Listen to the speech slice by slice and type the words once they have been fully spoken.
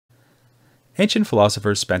Ancient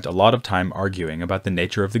philosophers spent a lot of time arguing about the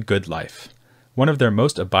nature of the good life. One of their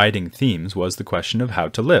most abiding themes was the question of how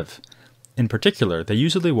to live. In particular, they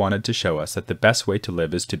usually wanted to show us that the best way to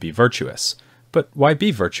live is to be virtuous. But why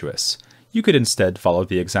be virtuous? You could instead follow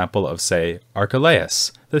the example of, say,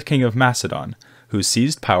 Archelaus, the king of Macedon, who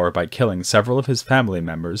seized power by killing several of his family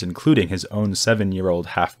members, including his own 7-year-old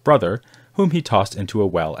half-brother, whom he tossed into a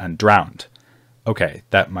well and drowned. Okay,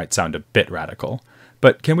 that might sound a bit radical,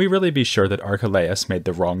 but can we really be sure that Archelaus made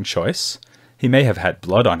the wrong choice? He may have had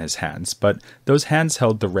blood on his hands, but those hands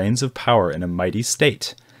held the reins of power in a mighty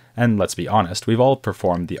state. And let's be honest, we've all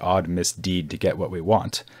performed the odd misdeed to get what we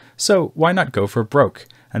want. So why not go for broke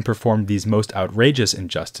and perform these most outrageous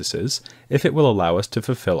injustices if it will allow us to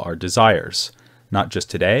fulfill our desires? Not just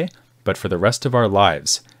today, but for the rest of our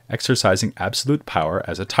lives, exercising absolute power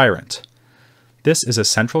as a tyrant. This is a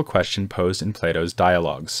central question posed in Plato's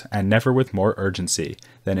dialogues, and never with more urgency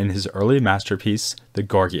than in his early masterpiece, the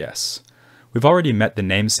Gorgias. We've already met the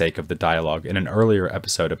namesake of the dialogue in an earlier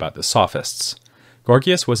episode about the Sophists.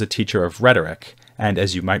 Gorgias was a teacher of rhetoric, and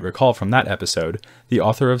as you might recall from that episode, the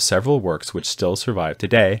author of several works which still survive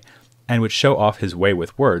today, and which show off his way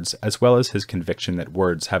with words, as well as his conviction that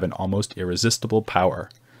words have an almost irresistible power.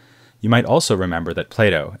 You might also remember that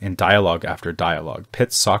Plato, in dialogue after dialogue,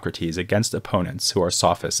 pits Socrates against opponents who are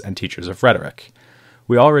sophists and teachers of rhetoric.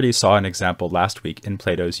 We already saw an example last week in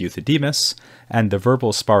Plato's Euthydemus, and the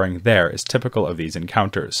verbal sparring there is typical of these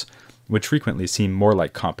encounters, which frequently seem more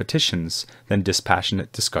like competitions than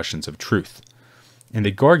dispassionate discussions of truth. In the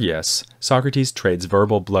Gorgias, Socrates trades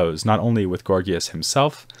verbal blows not only with Gorgias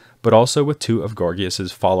himself, but also with two of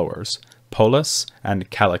Gorgias's followers, Polus and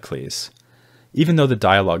Callicles. Even though the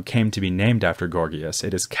dialogue came to be named after Gorgias,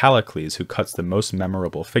 it is Callicles who cuts the most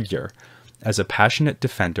memorable figure, as a passionate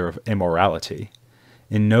defender of immorality.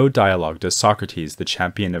 In no dialogue does Socrates, the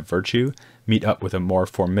champion of virtue, meet up with a more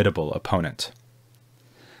formidable opponent.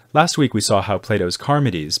 Last week we saw how Plato's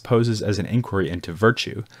Charmides poses as an inquiry into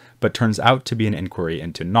virtue, but turns out to be an inquiry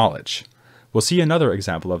into knowledge. We'll see another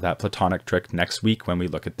example of that Platonic trick next week when we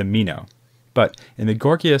look at the Meno. But in the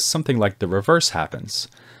Gorgias, something like the reverse happens.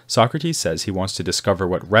 Socrates says he wants to discover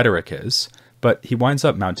what rhetoric is, but he winds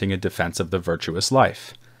up mounting a defense of the virtuous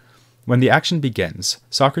life. When the action begins,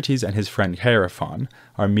 Socrates and his friend Chaerephon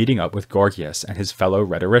are meeting up with Gorgias and his fellow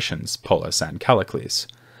rhetoricians, Polus and Callicles.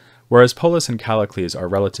 Whereas Polus and Callicles are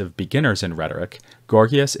relative beginners in rhetoric,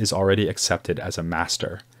 Gorgias is already accepted as a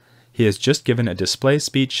master. He has just given a display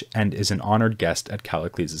speech and is an honored guest at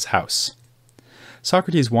Callicles' house.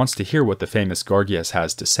 Socrates wants to hear what the famous Gorgias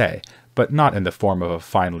has to say, but not in the form of a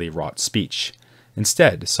finely wrought speech.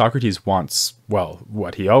 Instead, Socrates wants, well,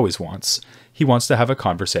 what he always wants. He wants to have a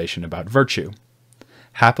conversation about virtue.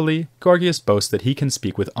 Happily, Gorgias boasts that he can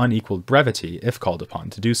speak with unequaled brevity if called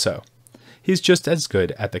upon to do so. He's just as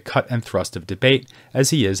good at the cut and thrust of debate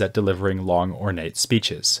as he is at delivering long, ornate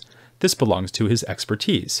speeches. This belongs to his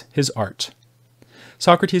expertise, his art.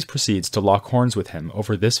 Socrates proceeds to lock horns with him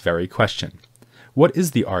over this very question. What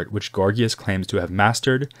is the art which Gorgias claims to have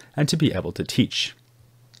mastered and to be able to teach?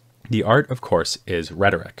 The art, of course, is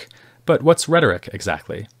rhetoric. But what's rhetoric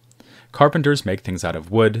exactly? Carpenters make things out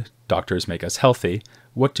of wood, doctors make us healthy.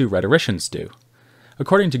 What do rhetoricians do?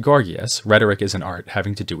 According to Gorgias, rhetoric is an art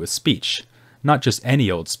having to do with speech. Not just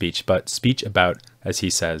any old speech, but speech about, as he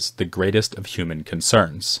says, the greatest of human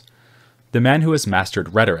concerns. The man who has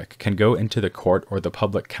mastered rhetoric can go into the court or the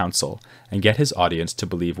public council and get his audience to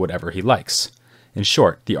believe whatever he likes. In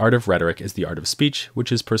short, the art of rhetoric is the art of speech,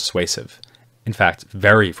 which is persuasive. In fact,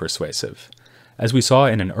 very persuasive. As we saw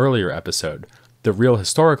in an earlier episode, the real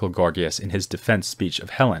historical Gorgias in his defense speech of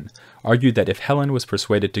Helen argued that if Helen was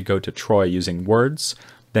persuaded to go to Troy using words,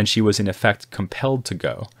 then she was in effect compelled to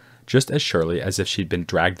go, just as surely as if she'd been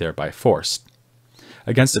dragged there by force.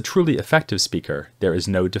 Against a truly effective speaker, there is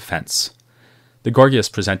no defense. The Gorgias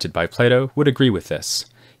presented by Plato would agree with this.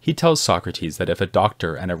 He tells Socrates that if a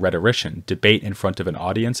doctor and a rhetorician debate in front of an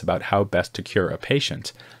audience about how best to cure a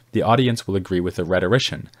patient, the audience will agree with the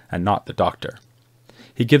rhetorician and not the doctor.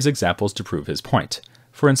 He gives examples to prove his point.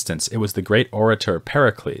 For instance, it was the great orator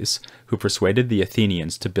Pericles who persuaded the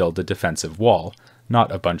Athenians to build a defensive wall,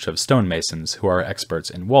 not a bunch of stonemasons who are experts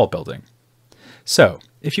in wall building. So,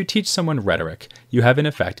 if you teach someone rhetoric, you have in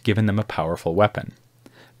effect given them a powerful weapon.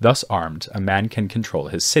 Thus armed, a man can control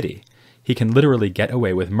his city. He can literally get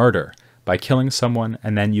away with murder by killing someone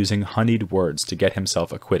and then using honeyed words to get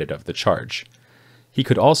himself acquitted of the charge. He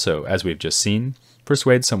could also, as we've just seen,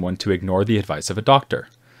 persuade someone to ignore the advice of a doctor.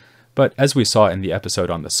 But as we saw in the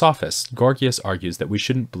episode on the Sophists, Gorgias argues that we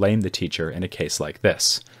shouldn't blame the teacher in a case like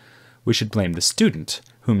this. We should blame the student,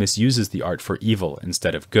 who misuses the art for evil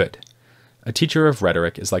instead of good. A teacher of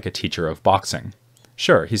rhetoric is like a teacher of boxing.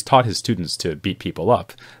 Sure, he's taught his students to beat people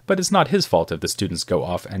up, but it's not his fault if the students go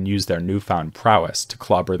off and use their newfound prowess to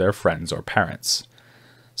clobber their friends or parents.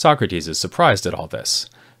 Socrates is surprised at all this.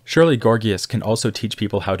 Surely Gorgias can also teach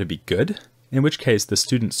people how to be good? In which case the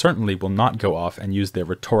student certainly will not go off and use their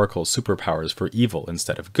rhetorical superpowers for evil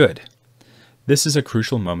instead of good. This is a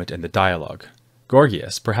crucial moment in the dialogue.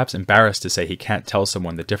 Gorgias, perhaps embarrassed to say he can't tell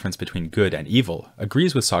someone the difference between good and evil,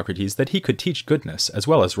 agrees with Socrates that he could teach goodness as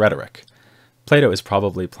well as rhetoric. Plato is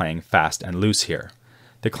probably playing fast and loose here.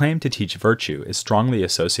 The claim to teach virtue is strongly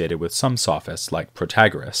associated with some sophists like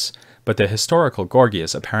Protagoras, but the historical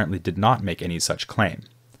Gorgias apparently did not make any such claim.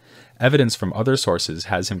 Evidence from other sources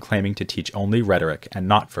has him claiming to teach only rhetoric and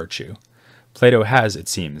not virtue. Plato has, it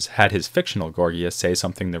seems, had his fictional Gorgias say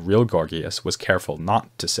something the real Gorgias was careful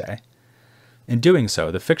not to say. In doing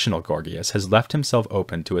so, the fictional Gorgias has left himself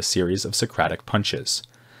open to a series of Socratic punches.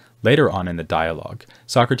 Later on in the dialogue,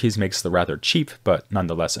 Socrates makes the rather cheap, but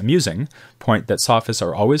nonetheless amusing, point that sophists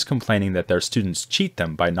are always complaining that their students cheat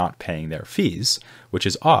them by not paying their fees, which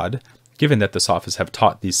is odd, given that the sophists have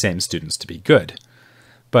taught these same students to be good.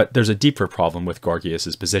 But there's a deeper problem with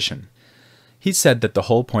Gorgias's position. He said that the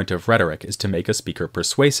whole point of rhetoric is to make a speaker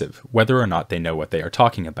persuasive, whether or not they know what they are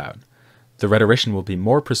talking about. The rhetorician will be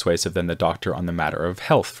more persuasive than the doctor on the matter of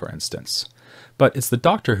health, for instance. But it's the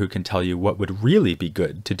doctor who can tell you what would really be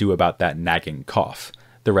good to do about that nagging cough.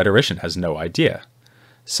 The rhetorician has no idea.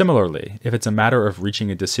 Similarly, if it's a matter of reaching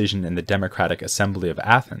a decision in the democratic assembly of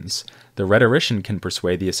Athens, the rhetorician can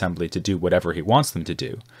persuade the assembly to do whatever he wants them to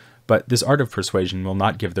do, but this art of persuasion will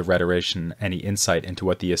not give the rhetorician any insight into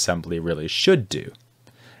what the assembly really should do.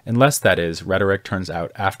 Unless, that is, rhetoric turns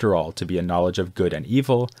out after all to be a knowledge of good and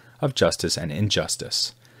evil, of justice and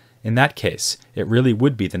injustice. In that case, it really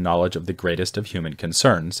would be the knowledge of the greatest of human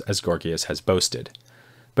concerns, as Gorgias has boasted.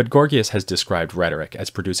 But Gorgias has described rhetoric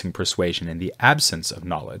as producing persuasion in the absence of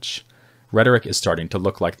knowledge. Rhetoric is starting to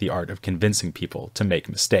look like the art of convincing people to make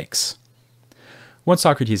mistakes. Once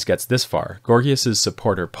Socrates gets this far, Gorgias's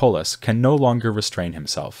supporter Polus can no longer restrain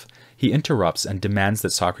himself. He interrupts and demands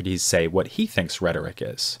that Socrates say what he thinks rhetoric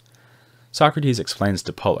is. Socrates explains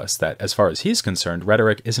to Polus that, as far as he's concerned,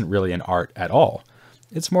 rhetoric isn't really an art at all.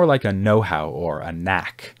 It's more like a know-how or a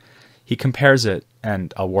knack. He compares it,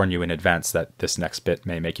 and I'll warn you in advance that this next bit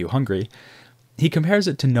may make you hungry, he compares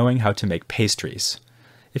it to knowing how to make pastries.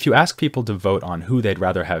 If you ask people to vote on who they'd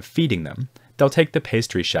rather have feeding them, they'll take the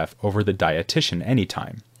pastry chef over the dietitian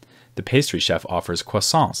anytime. The pastry chef offers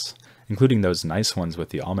croissants, including those nice ones with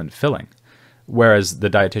the almond filling, whereas the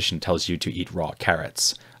dietitian tells you to eat raw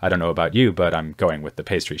carrots. I don't know about you, but I'm going with the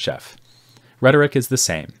pastry chef. Rhetoric is the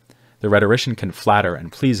same. The rhetorician can flatter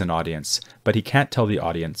and please an audience, but he can't tell the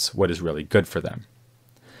audience what is really good for them.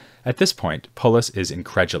 At this point, Polus is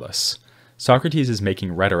incredulous. Socrates is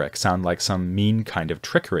making rhetoric sound like some mean kind of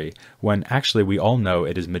trickery, when actually we all know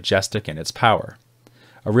it is majestic in its power.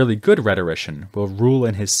 A really good rhetorician will rule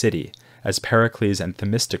in his city, as Pericles and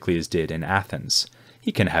Themistocles did in Athens.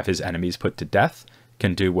 He can have his enemies put to death,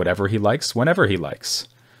 can do whatever he likes whenever he likes.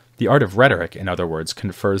 The art of rhetoric, in other words,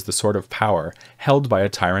 confers the sort of power held by a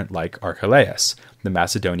tyrant like Archelaus, the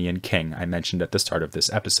Macedonian king I mentioned at the start of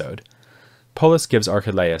this episode. Polus gives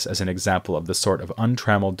Archelaus as an example of the sort of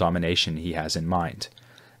untrammeled domination he has in mind.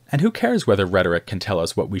 And who cares whether rhetoric can tell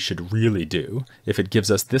us what we should really do, if it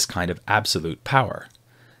gives us this kind of absolute power?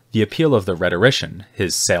 The appeal of the rhetorician,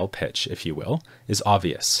 his sale pitch, if you will, is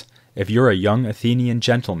obvious. If you're a young Athenian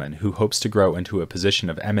gentleman who hopes to grow into a position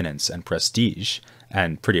of eminence and prestige,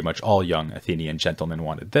 and pretty much all young Athenian gentlemen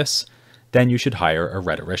wanted this, then you should hire a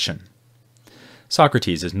rhetorician.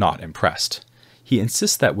 Socrates is not impressed. He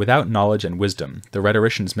insists that without knowledge and wisdom, the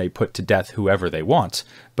rhetoricians may put to death whoever they want,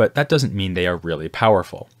 but that doesn't mean they are really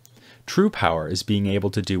powerful. True power is being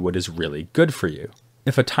able to do what is really good for you.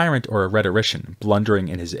 If a tyrant or a rhetorician, blundering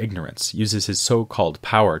in his ignorance, uses his so-called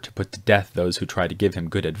power to put to death those who try to give him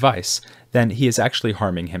good advice, then he is actually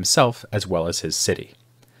harming himself as well as his city.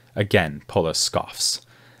 Again, Polus scoffs,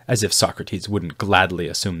 as if Socrates wouldn't gladly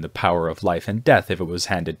assume the power of life and death if it was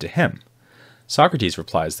handed to him. Socrates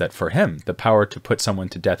replies that for him, the power to put someone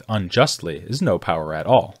to death unjustly is no power at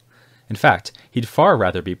all. In fact, he'd far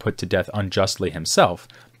rather be put to death unjustly himself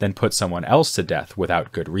than put someone else to death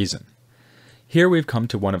without good reason. Here we've come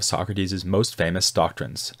to one of Socrates' most famous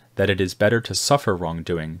doctrines, that it is better to suffer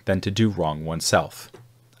wrongdoing than to do wrong oneself.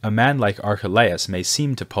 A man like Archelaus may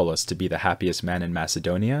seem to Polus to be the happiest man in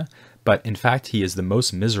Macedonia, but in fact he is the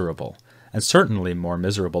most miserable, and certainly more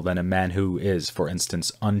miserable than a man who is, for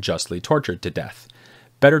instance, unjustly tortured to death.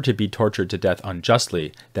 Better to be tortured to death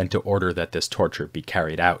unjustly than to order that this torture be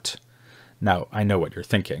carried out. Now, I know what you're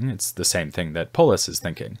thinking. It's the same thing that Polus is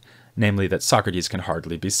thinking, namely that Socrates can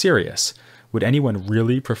hardly be serious. Would anyone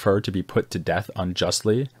really prefer to be put to death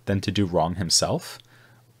unjustly than to do wrong himself?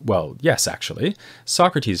 Well, yes, actually.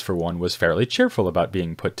 Socrates, for one, was fairly cheerful about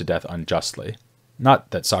being put to death unjustly. Not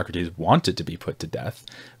that Socrates wanted to be put to death,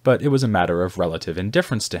 but it was a matter of relative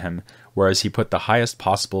indifference to him, whereas he put the highest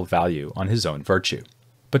possible value on his own virtue.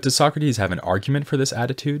 But does Socrates have an argument for this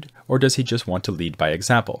attitude, or does he just want to lead by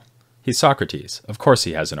example? He's Socrates. Of course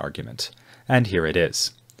he has an argument. And here it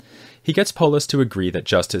is. He gets Polus to agree that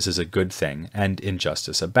justice is a good thing and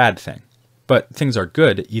injustice a bad thing. But things are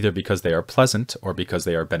good either because they are pleasant or because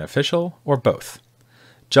they are beneficial, or both.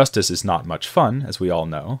 Justice is not much fun, as we all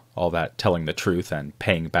know, all that telling the truth and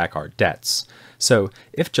paying back our debts. So,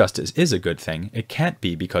 if justice is a good thing, it can't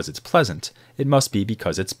be because it's pleasant, it must be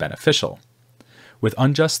because it's beneficial. With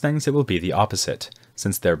unjust things it will be the opposite.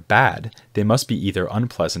 Since they're bad, they must be either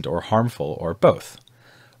unpleasant or harmful, or both.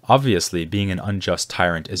 Obviously, being an unjust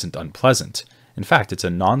tyrant isn't unpleasant. In fact, it's a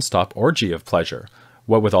non-stop orgy of pleasure,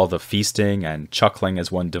 what with all the feasting and chuckling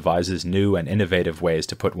as one devises new and innovative ways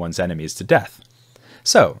to put one's enemies to death.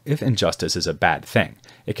 So, if injustice is a bad thing,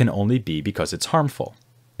 it can only be because it's harmful.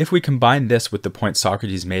 If we combine this with the point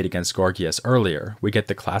Socrates made against Gorgias earlier, we get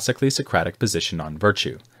the classically Socratic position on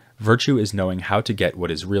virtue. Virtue is knowing how to get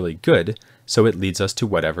what is really good, so it leads us to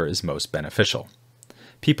whatever is most beneficial.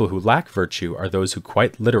 People who lack virtue are those who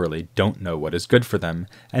quite literally don't know what is good for them,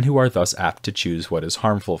 and who are thus apt to choose what is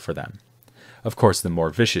harmful for them. Of course, the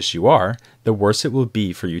more vicious you are, the worse it will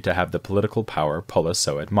be for you to have the political power Polus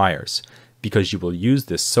so admires, because you will use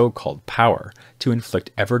this so-called power to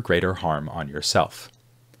inflict ever greater harm on yourself.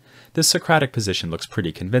 This Socratic position looks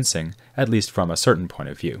pretty convincing, at least from a certain point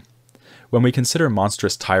of view. When we consider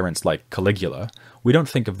monstrous tyrants like Caligula, we don't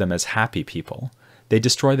think of them as happy people. They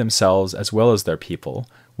destroy themselves as well as their people,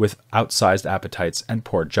 with outsized appetites and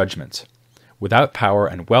poor judgment. Without power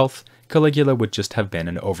and wealth, Caligula would just have been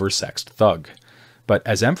an oversexed thug. But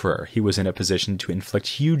as emperor, he was in a position to inflict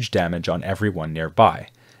huge damage on everyone nearby,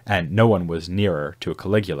 and no one was nearer to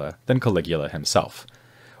Caligula than Caligula himself.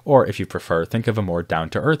 Or, if you prefer, think of a more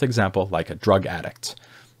down-to-earth example like a drug addict.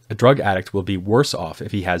 A drug addict will be worse off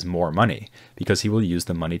if he has more money, because he will use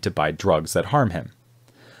the money to buy drugs that harm him.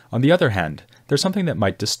 On the other hand, there's something that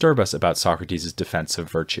might disturb us about Socrates' defense of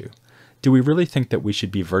virtue. Do we really think that we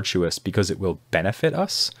should be virtuous because it will benefit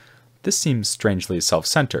us? This seems strangely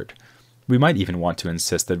self-centered. We might even want to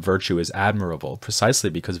insist that virtue is admirable precisely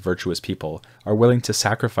because virtuous people are willing to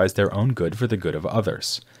sacrifice their own good for the good of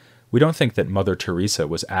others. We don't think that Mother Teresa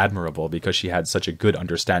was admirable because she had such a good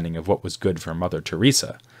understanding of what was good for Mother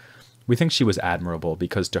Teresa. We think she was admirable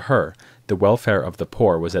because to her, the welfare of the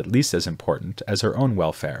poor was at least as important as her own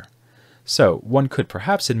welfare. So, one could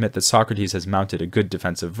perhaps admit that Socrates has mounted a good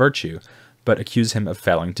defense of virtue, but accuse him of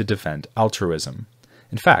failing to defend altruism.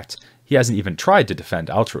 In fact, he hasn't even tried to defend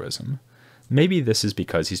altruism. Maybe this is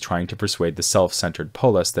because he's trying to persuade the self-centered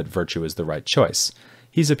Polus that virtue is the right choice.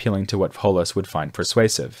 He's appealing to what Polus would find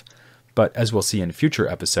persuasive. But as we'll see in future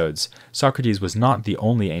episodes, Socrates was not the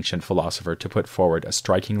only ancient philosopher to put forward a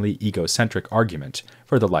strikingly egocentric argument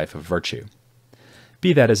for the life of virtue.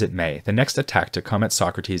 Be that as it may, the next attack to come at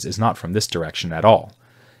Socrates is not from this direction at all.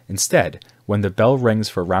 Instead, when the bell rings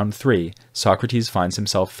for round 3, Socrates finds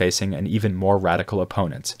himself facing an even more radical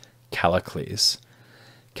opponent, Callicles.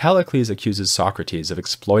 Callicles accuses Socrates of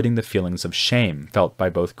exploiting the feelings of shame felt by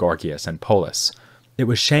both Gorgias and Polus. It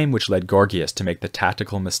was shame which led Gorgias to make the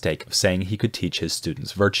tactical mistake of saying he could teach his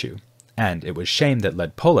students virtue. And it was shame that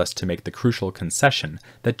led Polus to make the crucial concession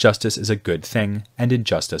that justice is a good thing and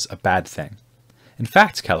injustice a bad thing. In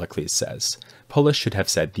fact, Callicles says, Polus should have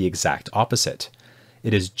said the exact opposite.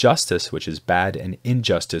 It is justice which is bad and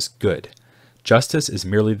injustice good. Justice is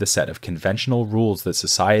merely the set of conventional rules that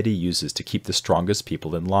society uses to keep the strongest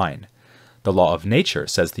people in line. The law of nature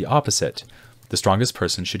says the opposite. The strongest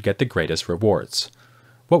person should get the greatest rewards.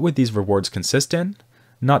 What would these rewards consist in?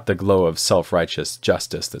 Not the glow of self-righteous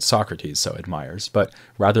justice that Socrates so admires, but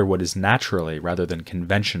rather what is naturally rather than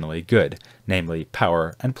conventionally good, namely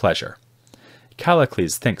power and pleasure.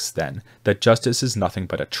 Callicles thinks, then, that justice is nothing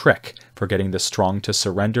but a trick for getting the strong to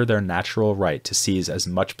surrender their natural right to seize as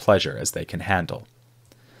much pleasure as they can handle.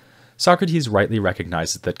 Socrates rightly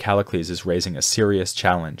recognizes that Callicles is raising a serious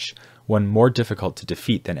challenge, one more difficult to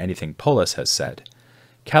defeat than anything Polus has said.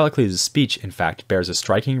 Callicles' speech, in fact, bears a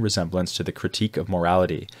striking resemblance to the critique of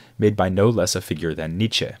morality made by no less a figure than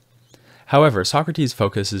Nietzsche. However, Socrates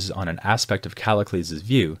focuses on an aspect of Callicles'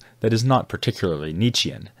 view that is not particularly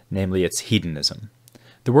Nietzschean, namely its hedonism.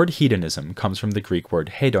 The word hedonism comes from the Greek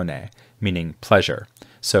word hedone, meaning pleasure,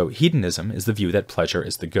 so hedonism is the view that pleasure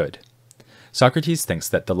is the good. Socrates thinks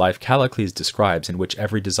that the life Callicles describes, in which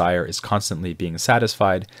every desire is constantly being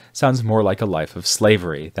satisfied, sounds more like a life of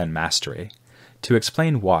slavery than mastery. To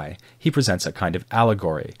explain why, he presents a kind of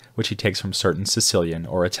allegory, which he takes from certain Sicilian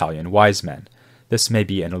or Italian wise men. This may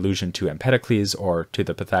be an allusion to Empedocles or to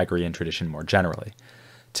the Pythagorean tradition more generally.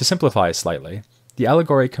 To simplify slightly, the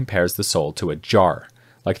allegory compares the soul to a jar,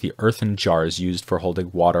 like the earthen jars used for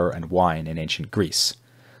holding water and wine in ancient Greece.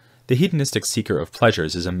 The hedonistic seeker of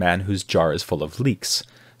pleasures is a man whose jar is full of leaks,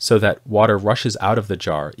 so that water rushes out of the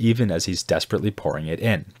jar even as he's desperately pouring it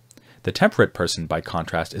in. The temperate person, by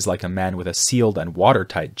contrast, is like a man with a sealed and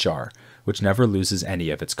watertight jar, which never loses any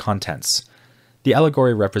of its contents. The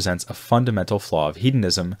allegory represents a fundamental flaw of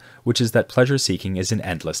hedonism, which is that pleasure-seeking is an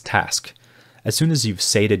endless task. As soon as you've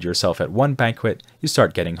sated yourself at one banquet, you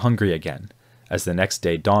start getting hungry again. As the next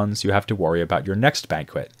day dawns, you have to worry about your next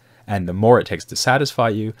banquet, and the more it takes to satisfy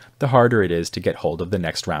you, the harder it is to get hold of the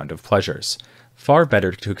next round of pleasures. Far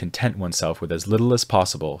better to content oneself with as little as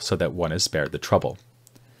possible so that one is spared the trouble.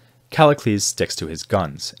 Callicles sticks to his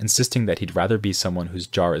guns, insisting that he'd rather be someone whose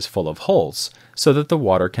jar is full of holes, so that the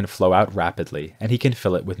water can flow out rapidly and he can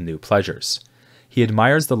fill it with new pleasures. He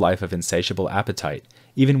admires the life of insatiable appetite,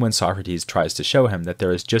 even when Socrates tries to show him that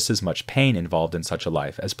there is just as much pain involved in such a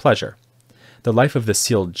life as pleasure. The life of the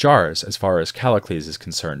sealed jars, as far as Callicles is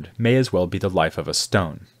concerned, may as well be the life of a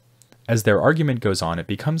stone. As their argument goes on, it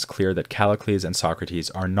becomes clear that Callicles and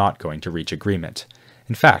Socrates are not going to reach agreement.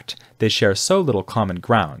 In fact, they share so little common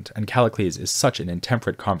ground, and Callicles is such an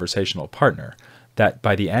intemperate conversational partner, that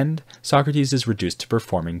by the end, Socrates is reduced to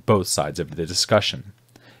performing both sides of the discussion.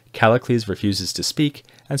 Callicles refuses to speak,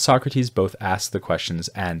 and Socrates both asks the questions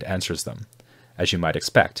and answers them. As you might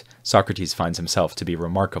expect, Socrates finds himself to be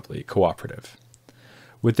remarkably cooperative.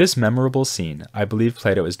 With this memorable scene, I believe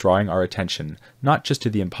Plato is drawing our attention not just to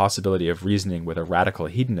the impossibility of reasoning with a radical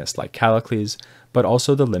hedonist like Callicles, but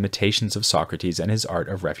also the limitations of Socrates and his art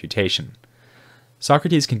of refutation.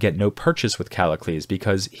 Socrates can get no purchase with Callicles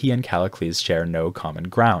because he and Callicles share no common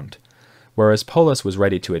ground. Whereas Polus was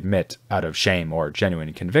ready to admit, out of shame or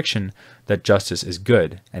genuine conviction, that justice is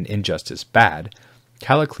good and injustice bad,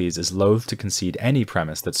 Callicles is loath to concede any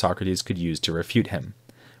premise that Socrates could use to refute him.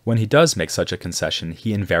 When he does make such a concession,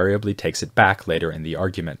 he invariably takes it back later in the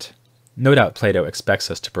argument. No doubt Plato expects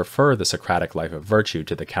us to prefer the Socratic life of virtue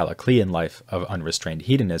to the Calliclean life of unrestrained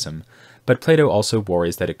hedonism, but Plato also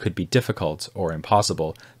worries that it could be difficult, or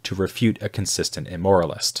impossible, to refute a consistent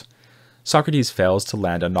immoralist. Socrates fails to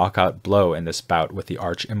land a knockout blow in this bout with the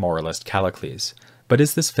arch-immoralist Callicles, but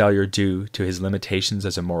is this failure due to his limitations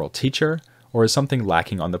as a moral teacher, or is something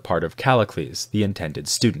lacking on the part of Callicles, the intended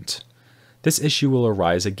student? This issue will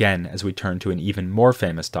arise again as we turn to an even more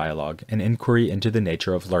famous dialogue, an inquiry into the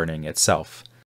nature of learning itself.